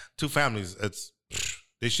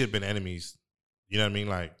 they should have been enemies. You know what I mean?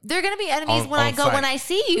 Like they're gonna be enemies when I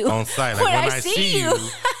see you on site. Like when I see you,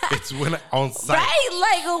 it's on site. Right?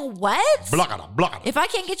 Like what? Block it. If I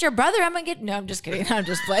can't get your brother, I'm gonna get. No, I'm just kidding. I'm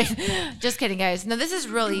just playing. Just kidding, guys. No, this is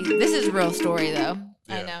real story though.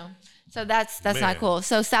 Yeah. I know. So that's not cool.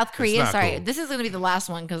 So South Korea. Sorry, cool. This is gonna be the last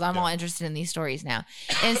one because I'm all interested in these stories now.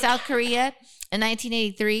 In South Korea, in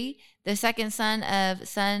 1983, the second son of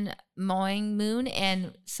Sun Moon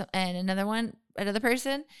and another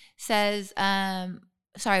person says,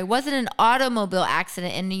 was in an automobile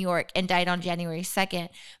accident in New York and died on January 2nd.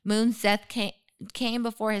 Moon's death came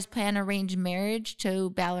before his planned arranged marriage to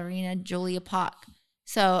ballerina Julia Pak.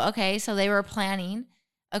 So they were planning.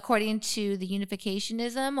 According to the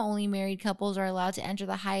Unificationism, only married couples are allowed to enter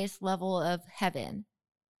the highest level of heaven.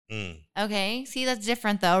 Okay, see, that's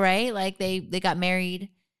different though, right? Like they got married.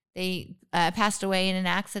 They passed away in an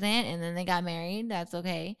accident and then they got married. That's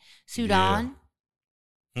okay. Sudan.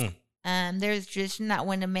 Yeah. There's a tradition that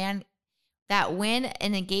when an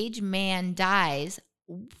engaged man dies,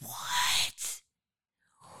 what?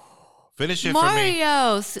 Finish it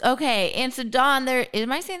Mario. For me. Okay, in Sudan,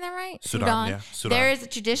 am I saying that right? Sudan. Yeah. Sudan. There is a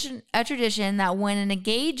tradition that when an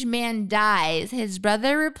engaged man dies, his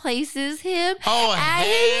brother replaces him at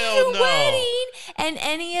his wedding, and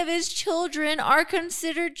any of his children are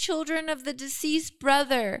considered children of the deceased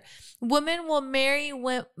brother. Women will marry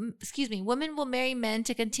men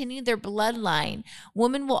to continue their bloodline.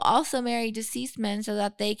 Women will also marry deceased men so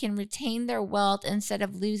that they can retain their wealth instead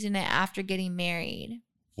of losing it after getting married.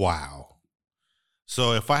 Wow.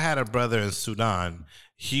 So if I had a brother in Sudan,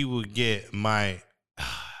 he would get my,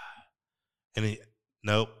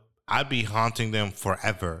 nope, I'd be haunting them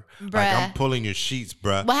forever. Bruh. Like I'm pulling your sheets,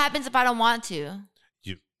 bruh. What happens if I don't want to?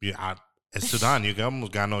 In Sudan, you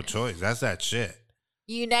almost got no choice. That's that shit.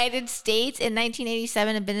 United States, in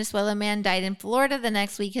 1987, a Venezuelan man died in Florida. The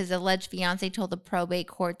next week, his alleged fiance told the probate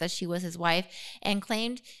court that she was his wife and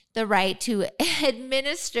claimed the right to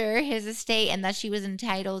administer his estate and that she was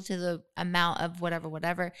entitled to the amount of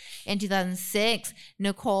whatever. In 2006,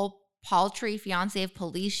 Nicole Paltry, fiance of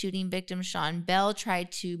police shooting victim Sean Bell,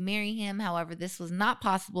 tried to marry him. However, this was not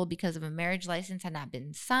possible because of a marriage license had not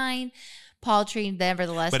been signed. Paltry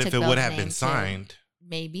nevertheless took Bell's name. But if it would have been signed,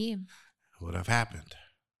 maybe it would have happened.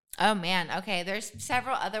 Oh, man. Okay, there's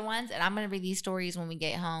several other ones, and I'm going to read these stories when we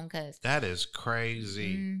get home. That is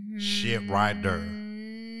crazy shit right there.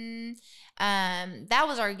 That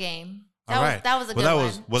was our game. All right. That was a good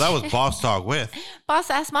one. That was Boss Talk with Boss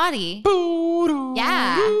Ass Marty.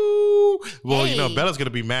 Yeah. Well, Hey. Bella's gonna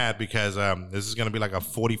be mad because this is gonna be like a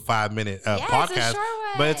 45-minute Yeah, podcast. it's a short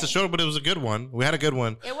one. But it's a short, but it was a good one. We had a good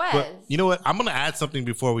one. It was. But you know what? I'm gonna add something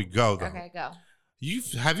before we go though. Okay, go.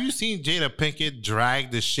 Have you seen Jada Pinkett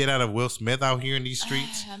drag the shit out of Will Smith out here in these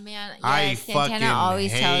streets? Man, I yes, fucking Santana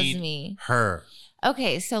always tells hate me. her.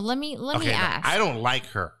 Okay, so let me Okay, now, ask. I don't like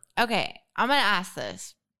her. Okay, I'm gonna ask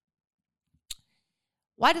this.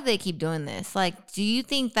 Why do they keep doing this? Like, do you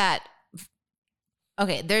think that?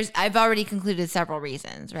 Okay, I've already concluded several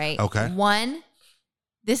reasons, right? Okay. One,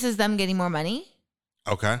 this is them getting more money,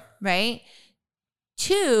 Okay. right?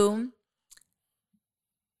 Two,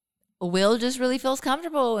 Will just really feels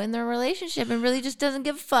comfortable in their relationship and really just doesn't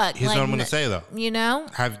give a fuck. Here's what I'm gonna say though. You know?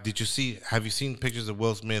 Have you seen pictures of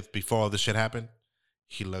Will Smith before all this shit happened?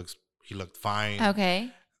 He looked fine.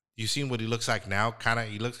 Okay. You seen what he looks like now?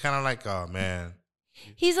 He looks kind of like, oh man,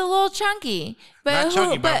 He's a little chunky, but not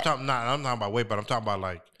chunky. But I'm talking about weight, but I'm talking about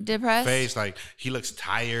like depressed. face. Like he looks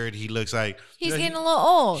tired. He looks like He's getting a little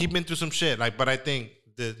old. He's been through some shit. Like, but I think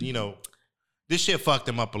that this shit fucked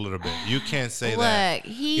him up a little bit. You can't say that.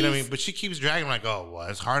 You know what I mean? But she keeps dragging him like, oh, well,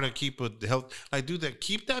 it's hard to keep a health. Like, dude,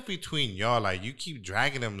 keep that between y'all. Like, you keep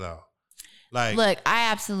dragging him though. Like, look,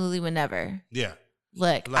 I absolutely would never. Yeah.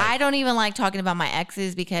 Look, like, I don't even like talking about my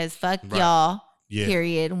exes because fuck Right. y'all. Yeah.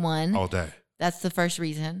 Period. One. All day. That's the first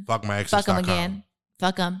reason. Fuck my exes. Fuck them again.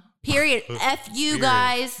 Fuck them. Period. F you Period.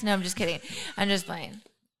 guys. No, I'm just kidding. I'm just playing.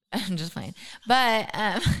 I'm just playing. But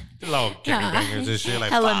Little gangbangers and shit.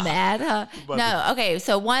 Like, hella fuck. mad, huh? But- No, okay.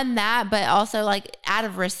 So one that, but also like out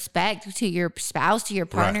of respect to your spouse, to your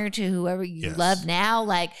partner, to whoever you Yes. love now,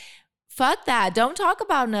 like fuck that. Don't talk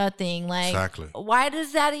about nothing. Like, Exactly. why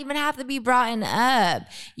does that even have to be brought up?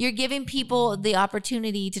 You're giving people the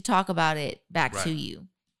opportunity to talk about it back to Right. you,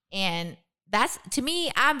 and that's, to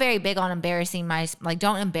me, I'm very big on embarrassing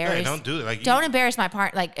don't embarrass. Hey, don't do it. Like, Don't embarrass my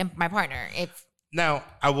partner. If Now,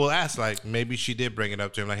 I will ask, like, maybe she did bring it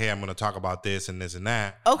up to him, like, hey, I'm going to talk about this and this and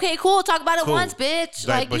that. okay, cool, talk about it Cool. once, bitch.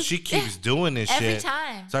 But she keeps doing this every shit.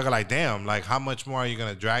 time. So I go like, damn, like, how much more are you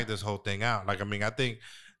going to drag this whole thing out? Like, I mean, I think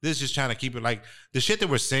this is just trying to keep it, like, the shit that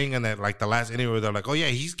we're saying in that, like, the last interview, they're like, oh, yeah,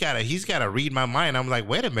 he's got to read my mind. I'm like,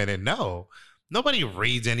 wait a minute, no. Nobody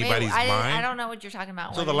reads anybody's mind. I don't know what you're talking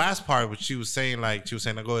about. So the last part, which she was saying, like,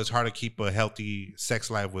 oh, it's hard to keep a healthy sex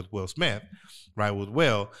life with Will Smith, right? With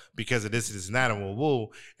Will, because of this and that, and woo.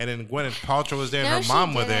 And then Gwyneth Paltrow was there, and her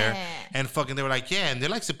mom were there, and fucking, they were like, yeah, and they're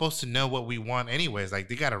like supposed to know what we want anyways. Like,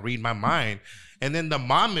 they got to read my mind. And then the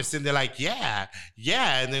mom is sitting there like, yeah.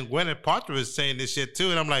 And then Gwyneth Paltrow is saying this shit too.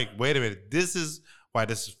 And I'm like, wait a minute, this is why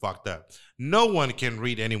this is fucked up. No one can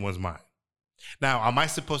read anyone's mind. Now, am I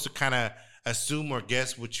supposed to kind of assume or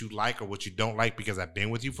guess what you like or what you don't like because I've been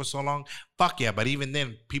with you for so long? Fuck yeah. But even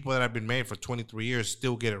then, people that have been married for 23 years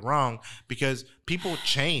still get it wrong because people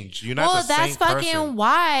change. You're not the same person. Well, that's fucking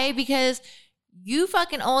why, because you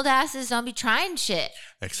fucking old asses don't be trying shit.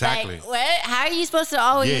 Exactly. Like, what? How are you supposed to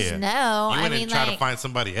always know? You went and try to find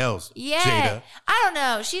somebody else. Yeah. Jada. I don't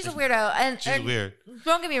know. She's a weirdo. And She's weird.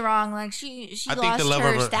 Don't get me wrong. Like, she I think lost the love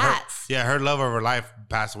her of stats. her love of her life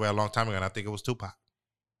passed away a long time ago, and I think it was Tupac.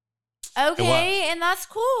 Okay, and that's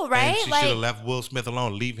cool, right? And she should have left Will Smith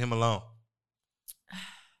alone. Leave him alone.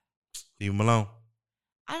 Leave him alone.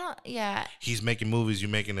 Yeah. He's making movies.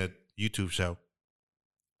 You're making a YouTube show.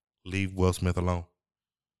 Leave Will Smith alone.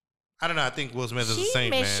 I don't know. I think Will Smith is a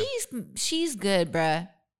saint, man. She's good, bruh.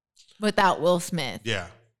 Without Will Smith. Yeah.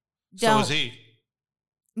 So is he.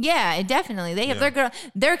 Yeah, definitely.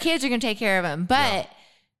 Their kids are gonna take care of him. But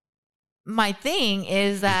my thing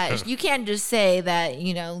is that you can't just say that,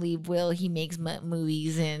 leave Will. He makes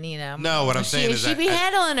movies and No, what I'm saying is she be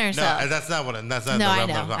handling herself. No, that's not what. That's not. No, the I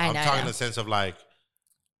know. I'm talking in the sense of like.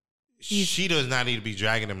 She does not need to be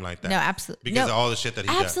dragging him like that. No, absolutely. Because of all the shit that he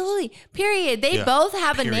does. Absolutely. Period. They both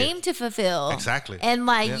have a name to fulfill. Exactly. And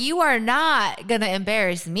you are not going to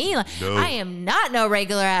embarrass me. Like, No. I am not no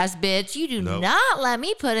regular ass bitch. You do not let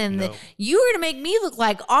me put in you were going to make me look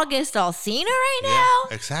like August Alsina right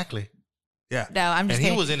now. Exactly. Yeah. No, I'm just And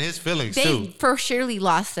kidding. he was in his feelings They too. for surely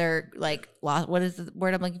lost their, what is the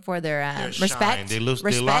word I'm looking for? Their respect. Shine. They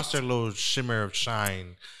lost their little shimmer of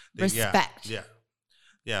shine. Respect.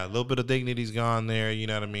 Yeah, a little bit of dignity's gone there. You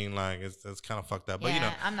know what I mean? Like, it's kind of fucked up. But,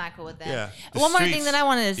 I'm not cool with that. Yeah. One more thing that I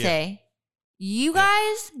wanted to say. You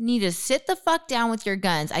guys need to sit the fuck down with your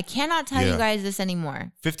guns. I cannot tell you guys this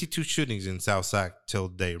anymore. 52 shootings in South Sac till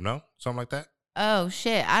today, no? Something like that? Oh,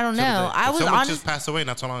 shit. I don't know. Someone just passed away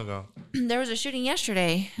not so long ago. There was a shooting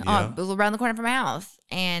yesterday around the corner from my house.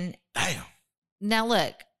 And damn. Now,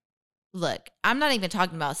 look, look, I'm not even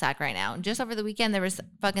talking about Sac right now. Just over the weekend, there was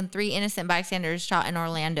fucking 3 innocent bystanders shot in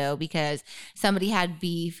Orlando because somebody had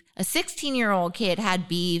beef. A 16-year-old kid had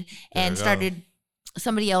beef and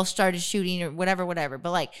somebody else started shooting or whatever.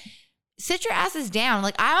 But like, sit your asses down.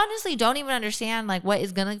 Like, I honestly don't even understand like what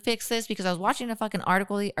is gonna fix this, because I was watching a fucking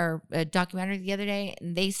article or a documentary the other day,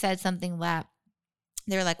 and they said something that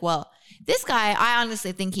they were like, well, this guy, I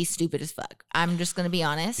honestly think he's stupid as fuck. I'm just going to be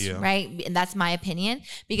honest, right? And that's my opinion,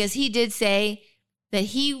 because he did say that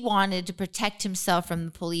he wanted to protect himself from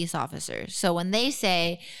the police officers. So when they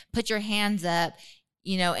say, put your hands up,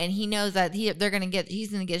 you know, and he knows that he's going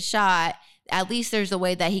to get shot, at least there's a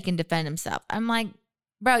way that he can defend himself. I'm like,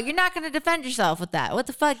 bro, you're not going to defend yourself with that. What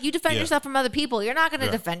the fuck? You defend yourself from other people. You're not going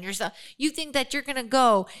to defend yourself. You think that you're going to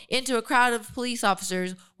go into a crowd of police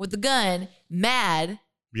officers with a gun, mad,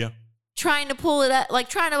 trying to pull it up, like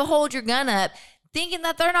trying to hold your gun up, thinking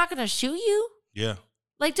that they're not going to shoot you? Yeah.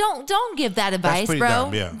 Like, don't give that advice,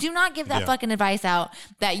 bro. Dumb, Do not give that fucking advice out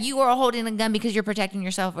that you are holding a gun because you're protecting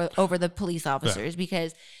yourself over the police officers,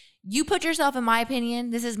 because you put yourself, in my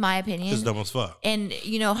opinion, this is my opinion. It's dumb as fuck. And,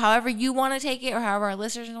 you know, however you want to take it, or however our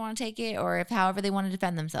listeners want to take it, or however they want to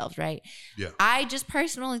defend themselves, right? Yeah. I just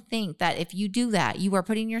personally think that if you do that, you are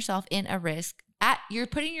putting yourself in a risk. You're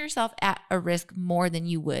putting yourself at a risk more than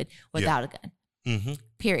you would without a gun. Mm-hmm.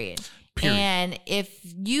 Period. And if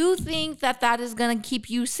you think that is going to keep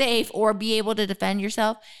you safe or be able to defend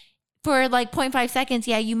yourself for like 0.5 seconds,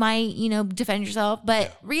 you might, you know, defend yourself,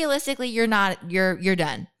 but realistically, you're not. You're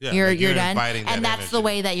done. Yeah, you're done, and that's the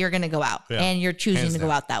way that you're going to go out, and you're choosing to go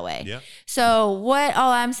out that way. Yeah. So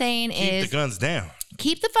all I'm saying is, keep the guns down.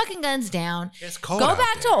 Keep the fucking guns down. It's cold. Go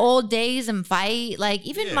back to old days and fight. Like,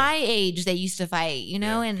 even my age, they used to fight. You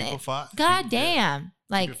know, and God damn,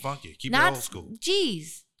 like, keep it funky. Keep it old school.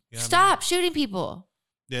 Jeez, stop shooting people.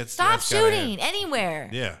 Stop shooting anywhere.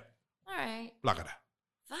 Yeah. All right. Block it out.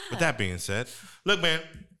 With that being said, look, man,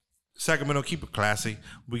 Sacramento, keep it classy.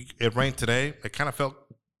 It rained today. It kind of felt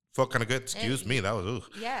kind of good. Excuse me, that was ooh.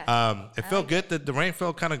 Yeah. It felt good. The rain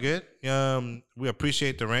felt kind of good. We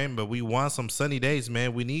appreciate the rain, but we want some sunny days,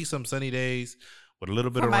 man. We need some sunny days with a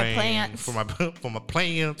little bit of rain for my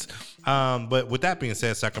plants. But with that being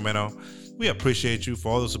said, Sacramento, we appreciate you for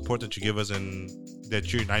all the support that you give us, and that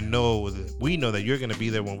we know that you're going to be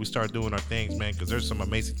there when we start doing our things, man, because there's some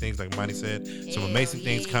amazing things, like Monty said, some amazing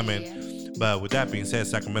things coming. But with that being said,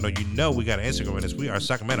 Sacramento, you know we got an Instagram, and it's We Are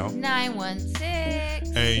Sacramento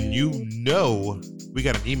 916. And you know we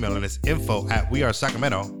got an email, and it's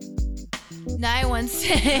info@wearesacramento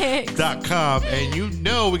 916.com. And you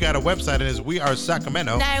know we got a website, and it's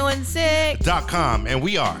wearesacramento 916.com. And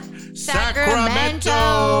we are Sacramento.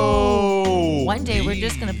 One day we're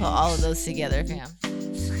just gonna put all of those together, fam.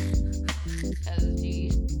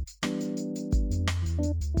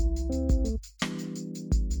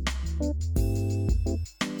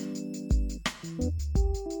 Geez.